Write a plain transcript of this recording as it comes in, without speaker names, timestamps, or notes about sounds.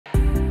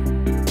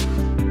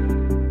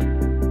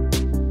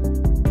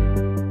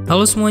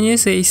Halo semuanya,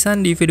 saya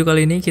Ihsan. Di video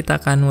kali ini kita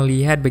akan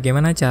melihat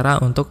bagaimana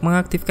cara untuk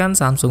mengaktifkan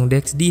Samsung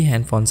Dex di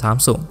handphone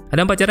Samsung.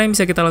 Ada 4 cara yang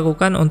bisa kita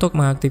lakukan untuk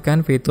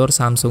mengaktifkan fitur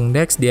Samsung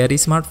Dex dari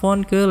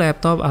smartphone ke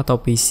laptop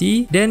atau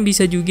PC, dan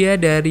bisa juga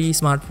dari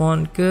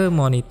smartphone ke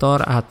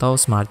monitor atau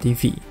smart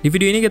TV. Di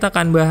video ini kita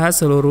akan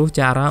bahas seluruh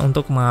cara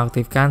untuk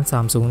mengaktifkan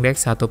Samsung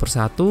Dex satu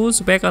persatu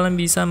supaya kalian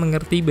bisa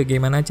mengerti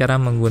bagaimana cara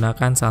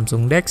menggunakan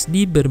Samsung Dex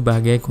di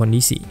berbagai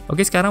kondisi.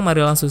 Oke, sekarang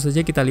mari langsung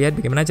saja kita lihat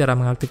bagaimana cara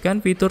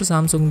mengaktifkan fitur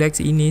Samsung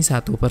Dex ini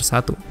satu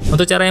persatu.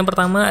 Untuk cara yang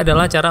pertama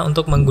adalah cara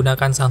untuk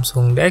menggunakan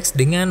Samsung Dex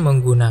dengan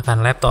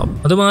menggunakan laptop.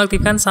 Untuk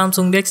mengaktifkan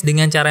Samsung Dex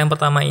dengan cara yang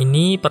pertama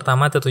ini,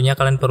 pertama tentunya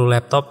kalian perlu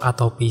laptop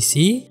atau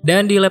PC,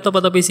 dan di laptop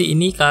atau PC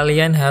ini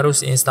kalian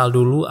harus install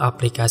dulu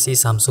aplikasi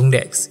Samsung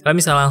Dex. Kalian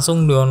bisa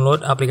langsung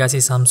download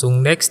aplikasi Samsung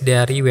Dex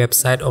dari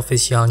website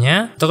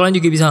officialnya, atau kalian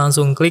juga bisa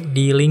langsung klik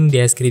di link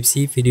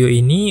deskripsi video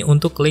ini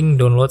untuk link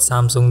download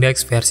Samsung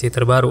Dex versi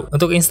terbaru.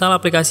 Untuk install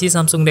aplikasi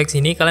Samsung Dex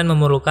ini kalian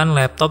memerlukan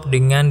laptop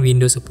dengan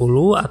Windows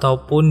 10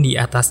 ataupun di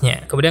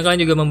atasnya. Kemudian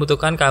kalian juga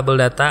membutuhkan kabel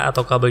data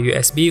atau kabel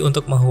USB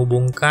untuk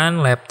menghubungkan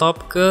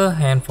laptop ke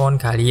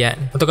handphone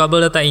kalian. Untuk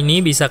kabel data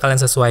ini bisa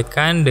kalian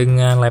sesuaikan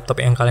dengan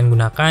laptop yang kalian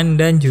gunakan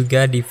dan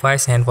juga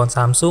device handphone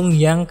Samsung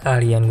yang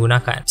kalian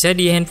gunakan. Bisa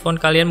di handphone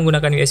kalian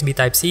menggunakan USB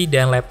Type-C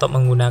dan laptop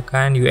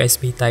menggunakan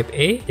USB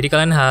Type-A. Jadi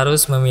kalian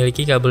harus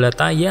memiliki kabel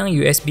data yang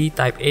USB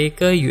Type-A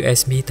ke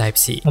USB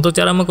Type-C. Untuk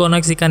cara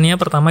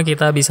mengkoneksikannya, pertama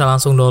kita bisa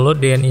langsung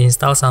download dan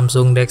install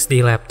Samsung Dex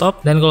di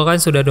laptop, dan kalau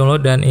kalian sudah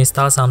download dan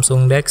install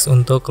Samsung Dex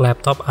untuk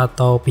laptop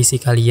atau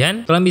PC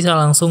kalian bisa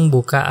langsung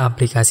buka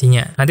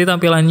aplikasinya. Nanti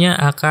tampilannya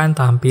akan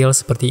tampil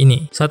seperti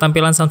ini. Saat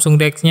tampilan Samsung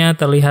Dex-nya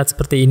terlihat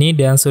seperti ini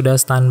dan sudah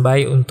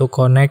standby untuk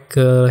connect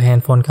ke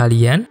handphone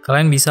kalian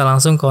bisa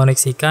langsung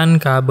koneksikan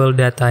kabel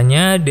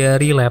datanya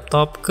dari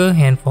laptop ke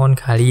handphone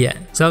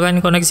kalian. Setelah kalian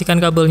koneksikan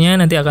kabelnya,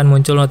 nanti akan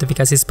muncul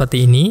notifikasi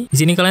seperti ini.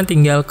 Di sini kalian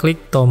tinggal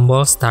klik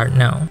tombol Start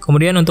Now.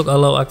 Kemudian untuk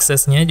allow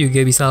access-nya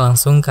juga bisa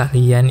langsung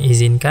kalian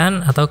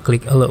izinkan atau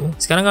klik allow.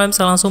 Sekarang kalian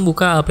bisa langsung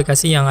buka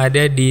aplikasi yang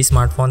ada di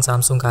smartphone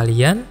Samsung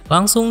kalian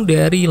langsung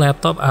dari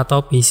laptop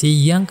atau PC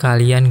yang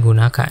kalian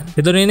gunakan.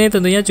 Fitur ini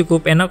tentunya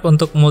cukup enak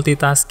untuk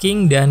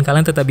multitasking dan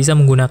kalian tetap bisa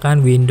menggunakan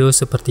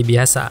Windows seperti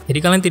biasa. Jadi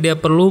kalian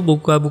tidak perlu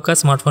buka-buka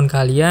smartphone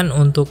kalian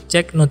untuk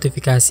cek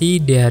notifikasi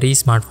dari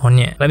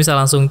smartphone-nya. Kalian bisa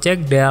langsung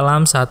cek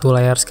dalam satu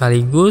layar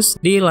sekaligus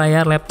di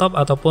layar laptop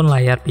ataupun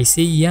layar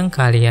PC yang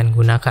kalian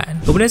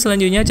gunakan. Kemudian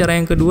selanjutnya cara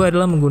yang kedua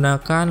adalah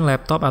menggunakan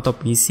laptop atau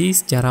PC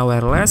secara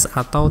wireless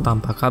atau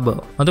tanpa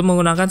kabel. Untuk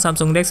menggunakan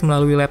Samsung Dex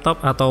melalui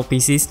laptop atau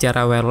PC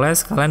secara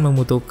wireless, kalian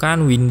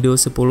membutuhkan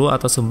Windows 10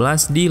 atau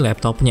 11 di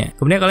laptopnya.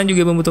 Kemudian kalian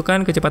juga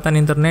membutuhkan kecepatan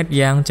internet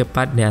yang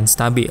cepat dan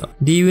stabil.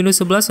 Di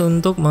Windows 11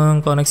 untuk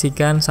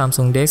mengkoneksikan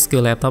Samsung Dex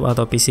ke laptop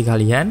atau PC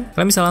kalian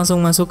bisa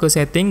langsung masuk ke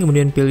setting,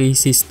 kemudian pilih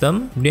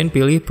System, kemudian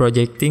pilih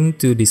Projecting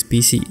to this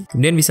PC.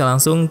 Kemudian bisa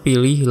langsung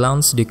pilih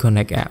Launch the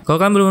Connect app. Kalau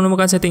kalian belum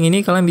menemukan setting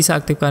ini, kalian bisa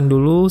aktifkan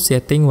dulu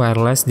setting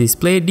wireless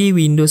display di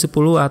Windows 10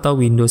 atau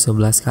Windows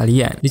 11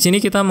 kalian. Di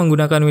sini kita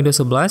menggunakan Windows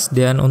 11,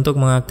 dan untuk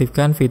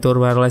mengaktifkan fitur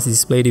wireless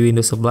display di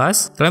Windows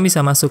 11, kalian bisa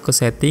masuk ke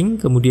setting,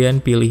 kemudian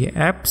pilih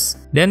apps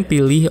dan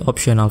pilih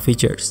optional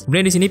features.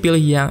 Kemudian di sini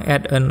pilih yang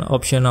add an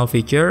optional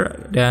feature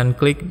dan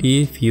klik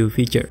di view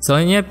feature.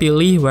 Selanjutnya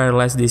pilih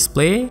wireless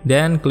display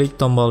dan klik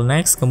tombol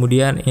next,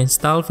 kemudian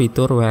install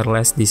fitur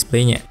wireless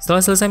display-nya.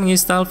 Setelah selesai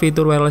menginstal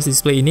fitur wireless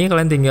display ini,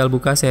 kalian tinggal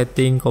buka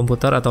setting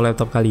komputer atau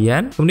laptop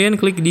kalian, kemudian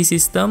klik di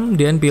sistem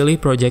dan pilih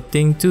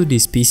projecting to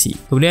this PC.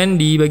 Kemudian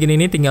di bagian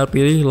ini tinggal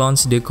pilih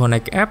launch the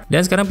connect app,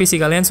 dan sekarang PC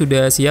kalian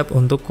sudah siap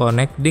untuk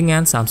connect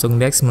dengan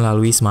Samsung Dex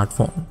melalui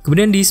smartphone.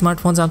 Kemudian di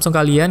smartphone Samsung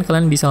kalian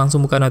bisa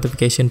langsung buka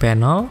notification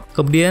panel,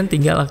 kemudian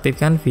tinggal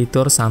aktifkan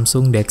fitur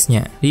Samsung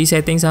Dex-nya. Di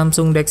setting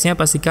Samsung Dex-nya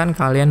pastikan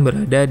kalian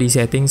berada di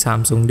setting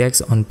Samsung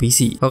Dex on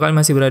PC. Kalau kalian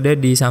masih berada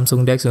di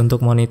Samsung Dex untuk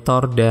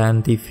monitor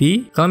dan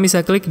TV, kalian bisa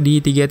klik di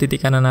 3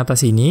 titik kanan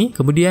atas ini,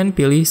 kemudian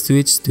pilih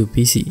switch to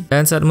PC.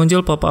 Dan saat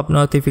muncul pop-up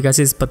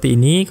notifikasi seperti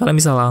ini, kalian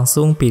bisa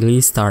langsung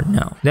pilih Start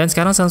Now. Dan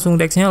sekarang Samsung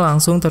Dex-nya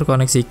langsung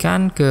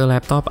terkoneksikan ke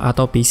laptop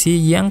atau PC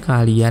yang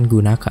kalian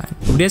gunakan.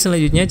 Kemudian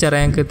selanjutnya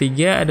cara yang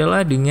ketiga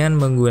adalah dengan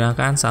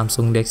menggunakan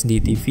Samsung Dex di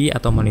TV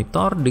atau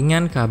monitor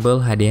dengan kabel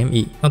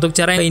HDMI. Untuk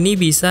cara ini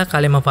bisa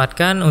kalian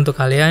manfaatkan untuk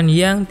kalian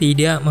yang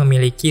tidak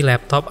memiliki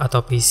laptop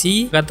atau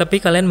PC, tapi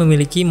kalian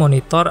memiliki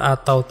monitor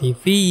atau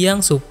TV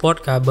yang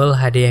support kabel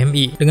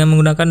HDMI. Dengan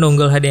menggunakan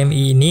dongle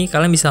HDMI ini,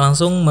 kalian bisa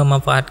langsung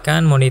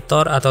memanfaatkan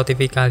monitor atau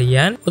TV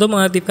kalian untuk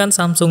mengaktifkan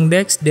Samsung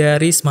Dex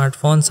dari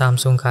smartphone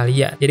Samsung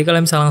kalian. Jadi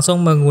kalian bisa langsung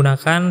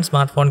menggunakan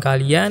smartphone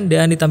kalian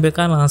dan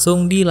ditampilkan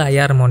langsung di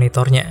layar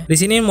monitornya. Di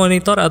sini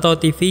monitor atau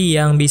TV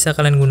yang bisa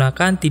kalian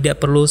gunakan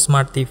tidak perlu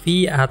smart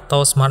TV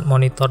atau smart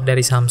monitor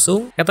dari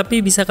Samsung,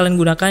 tapi bisa kalian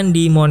gunakan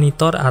di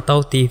monitor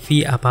atau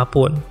TV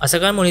apapun.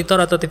 Asalkan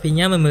monitor atau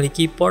TV-nya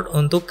memiliki port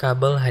untuk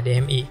kabel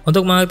HDMI.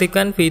 Untuk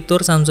mengaktifkan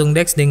fitur Samsung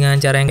Dex dengan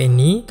cara yang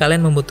ini,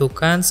 kalian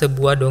membutuhkan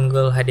sebuah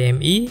dongle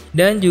HDMI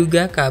dan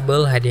juga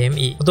kabel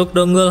HDMI. Untuk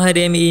dongle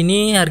HDMI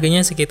ini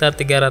harganya sekitar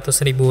 300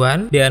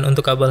 ribuan, dan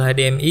untuk kabel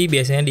HDMI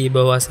biasanya di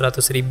bawah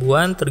 100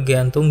 ribuan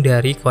bergantung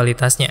dari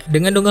kualitasnya.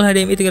 Dengan dongle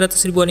HDMI 300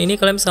 ribuan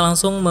ini kalian bisa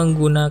langsung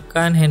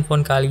menggunakan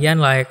handphone kalian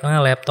layaknya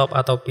laptop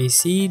atau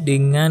PC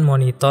dengan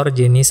monitor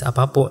jenis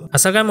apapun.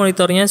 Asalkan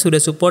monitornya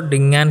sudah support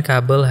dengan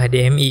kabel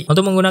HDMI.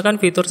 Untuk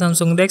menggunakan fitur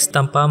Samsung Dex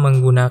tanpa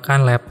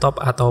menggunakan laptop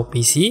atau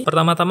PC,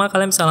 pertama-tama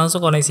kalian bisa langsung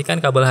koneksikan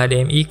kabel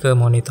HDMI ke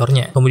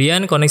monitornya.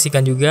 Kemudian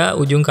koneksikan juga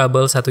ujung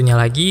kabel satunya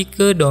lagi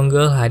ke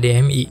dongle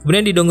HDMI.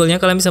 Kemudian di dongle-nya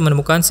kalian bisa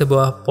menemukan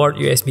sebuah port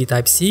USB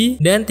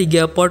Type-C dan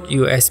 3 port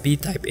USB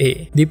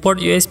Type-A. Di port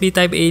USB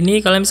Type-A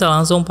ini kalian bisa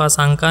langsung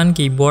pasangkan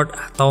keyboard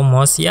atau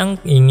mouse yang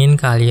ingin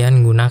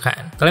kalian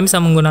gunakan. Kalian bisa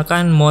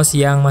menggunakan mouse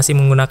yang masih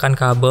menggunakan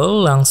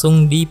kabel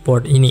langsung di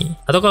port ini.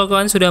 Atau kalau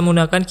kalian sudah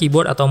menggunakan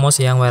keyboard atau mouse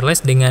yang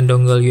wireless dengan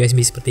dongle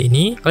USB seperti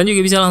ini, kalian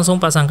juga bisa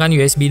langsung pasangkan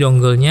USB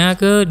dongle-nya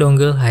ke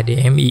dongle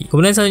HDMI.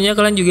 Kemudian selanjutnya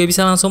kalian juga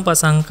bisa langsung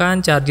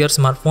pasangkan charger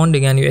smartphone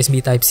dengan USB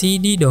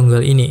Type-C di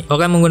dongle ini. Kalau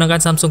kalian menggunakan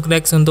Samsung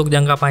Dex untuk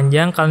jangka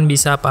panjang, kalian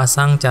bisa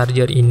pasang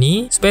charger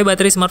ini supaya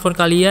baterai smartphone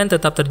kalian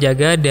tetap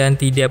terjaga dan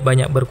tidak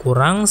banyak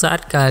berkurang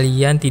saat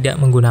kalian tidak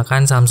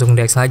menggunakan Samsung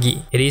Dex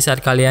lagi. Jadi saat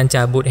kalian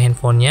cabut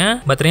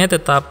handphonenya, baterainya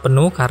tetap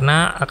penuh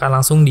karena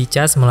akan langsung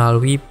dicas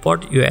melalui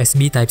port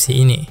USB Type-C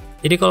ini.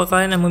 Jadi kalau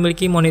kalian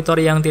memiliki monitor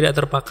yang tidak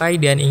terpakai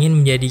dan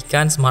ingin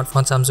menjadikan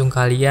smartphone Samsung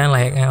kalian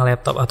layaknya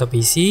laptop atau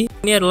PC,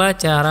 ini adalah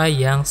cara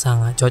yang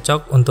sangat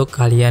cocok untuk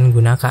kalian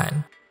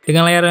gunakan.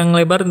 Dengan layar yang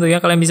lebar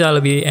tentunya kalian bisa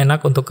lebih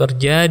enak untuk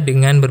kerja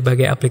dengan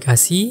berbagai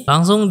aplikasi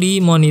langsung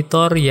di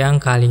monitor yang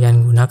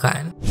kalian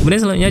gunakan. Kemudian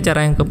selanjutnya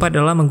cara yang keempat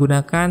adalah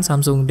menggunakan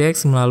Samsung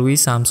Dex melalui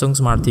Samsung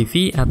Smart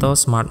TV atau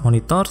Smart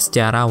Monitor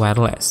secara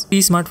wireless.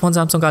 Di smartphone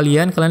Samsung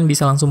kalian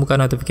bisa langsung buka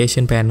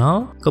notification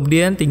panel,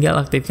 kemudian tinggal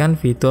aktifkan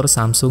fitur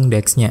Samsung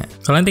Dex-nya.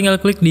 Kalian tinggal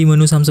klik di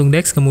menu Samsung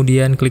Dex,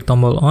 kemudian klik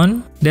tombol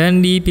on, dan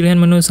di pilihan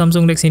menu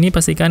Samsung Dex ini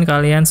pastikan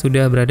kalian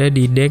sudah berada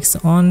di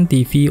Dex on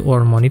TV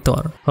or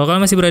Monitor. Kalau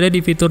kalian masih berada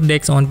di fitur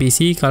Dex on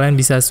PC, kalian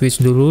bisa switch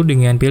dulu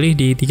dengan pilih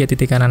di 3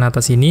 titik kanan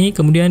atas ini,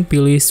 kemudian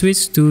pilih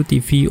switch to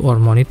TV or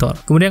Monitor.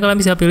 Kemudian kalian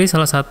bisa pilih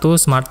salah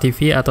satu Smart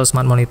TV atau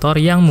Smart Monitor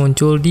yang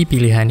muncul di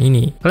pilihan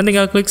ini. Kalian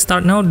tinggal klik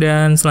Start Now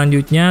dan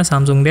selanjutnya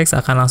Samsung Dex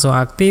akan langsung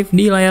aktif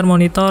di layar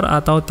monitor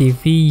atau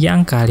TV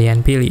yang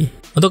kalian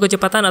pilih. Untuk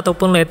kecepatan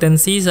ataupun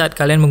latency saat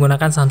kalian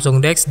menggunakan Samsung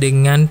Dex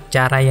dengan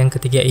cara yang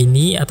ketiga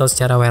ini atau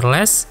secara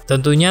wireless,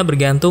 tentunya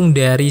bergantung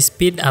dari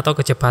speed atau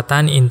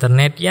kecepatan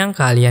internet yang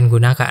kalian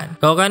gunakan.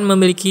 Kalau kalian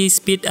memiliki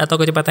speed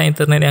atau kecepatan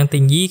internet yang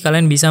tinggi,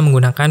 kalian bisa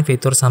menggunakan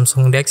fitur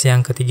Samsung Dex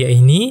yang ketiga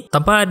ini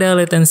tanpa ada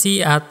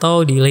latency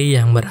atau delay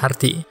yang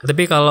berarti.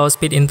 Tetapi kalau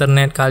speed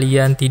internet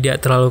kalian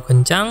tidak terlalu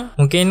kencang,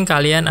 mungkin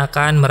kalian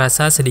akan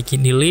merasa sedikit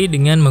delay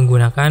dengan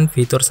menggunakan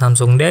fitur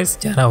Samsung Dex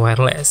secara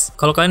wireless.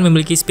 Kalau kalian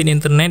memiliki speed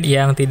internet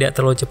yang tidak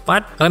terlalu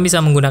cepat, kalian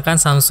bisa menggunakan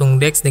Samsung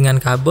Dex dengan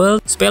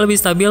kabel supaya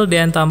lebih stabil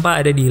dan tanpa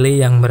ada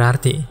delay yang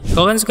berarti.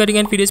 Kalau kalian suka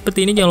dengan video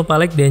seperti ini, jangan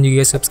lupa like dan juga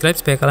subscribe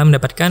supaya kalian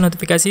mendapatkan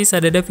notifikasi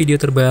saat ada video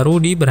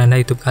terbaru di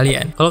beranda YouTube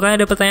kalian. Kalau kalian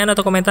ada pertanyaan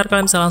atau komentar,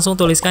 kalian bisa langsung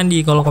tuliskan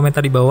di kolom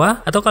komentar di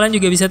bawah, atau kalian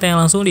juga bisa tanya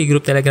langsung di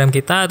grup Telegram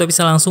kita, atau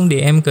bisa langsung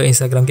DM ke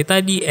Instagram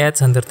kita di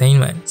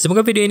 @Santertainment.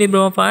 Semoga video ini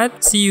bermanfaat.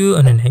 See you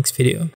on the next video.